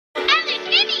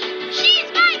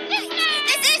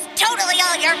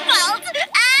your fault.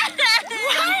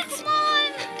 What? Come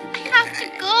on. I have to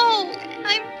go.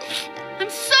 I'm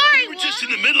sorry. We're just in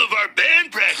the middle of our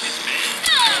band practice, man.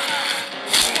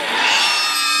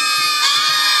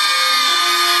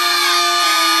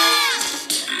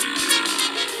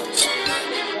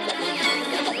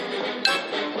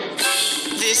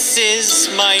 This is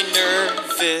my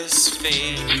nervous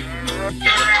fate.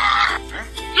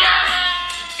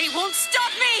 It won't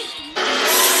stop me.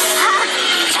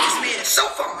 Man, so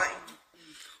fine.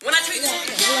 When I tell you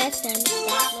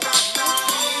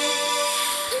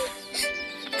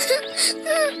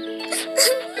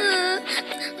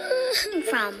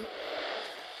From.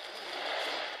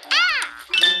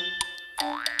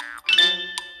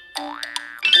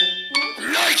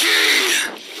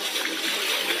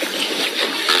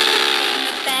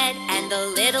 bed and the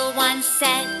little one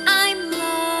said, I'm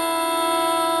lonely.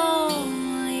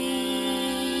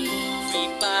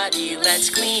 Everybody, let's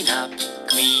clean up.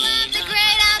 Clean. The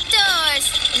great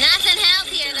outdoors. Nothing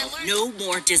healthier than working. No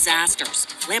more disasters,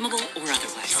 flammable or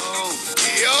otherwise.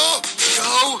 We'll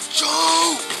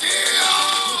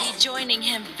be joining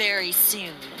him very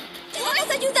soon. ¡Puedes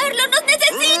ayudarlo! ¡Nos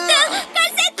necesita!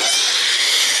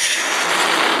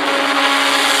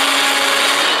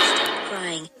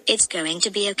 Crying. It's going to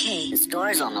be okay. The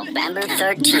store's on November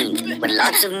 13th with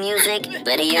lots of music,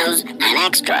 videos, and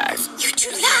extras. You're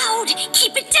too loud!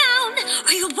 Keep it down,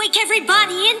 or you'll wake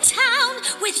everybody in town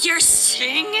with your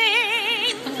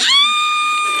singing!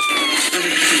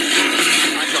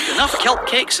 I've got enough kelp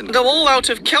cakes and go all out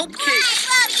of kelp cakes.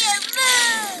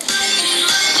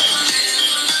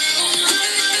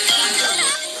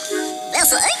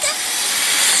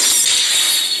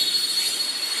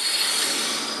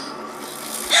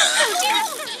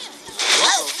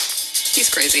 He's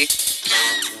crazy.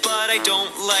 But I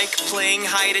don't like playing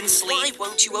hide and sleep. Why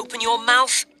won't you open your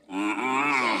mouth?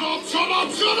 Shut up!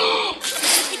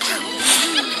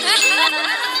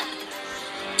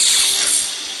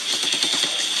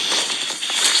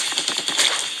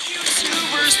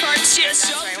 YouTubers parts just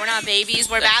so. Sorry, we're not babies,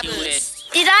 we're Let's do baboons.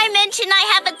 Did I mention I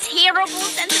have a terrible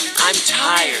sense of... I'm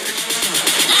tired.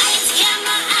 Lights,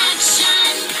 camera,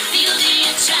 action, feel the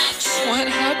attraction. What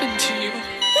happened to you?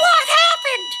 What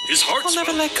happened? His heart's I'll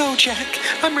never let go, Jack.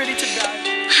 I'm ready to die.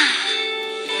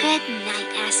 Good night,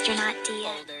 astronaut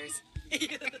dear.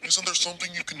 Isn't there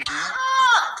something you can do?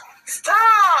 stop!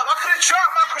 I could have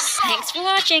dropped my croissant. Thanks for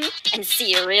watching, and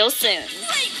see you real soon.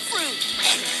 Boom!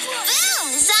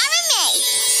 Zara May!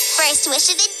 First wish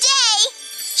of the day!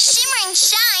 Shimmer and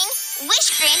shine, wish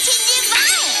granted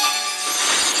divine!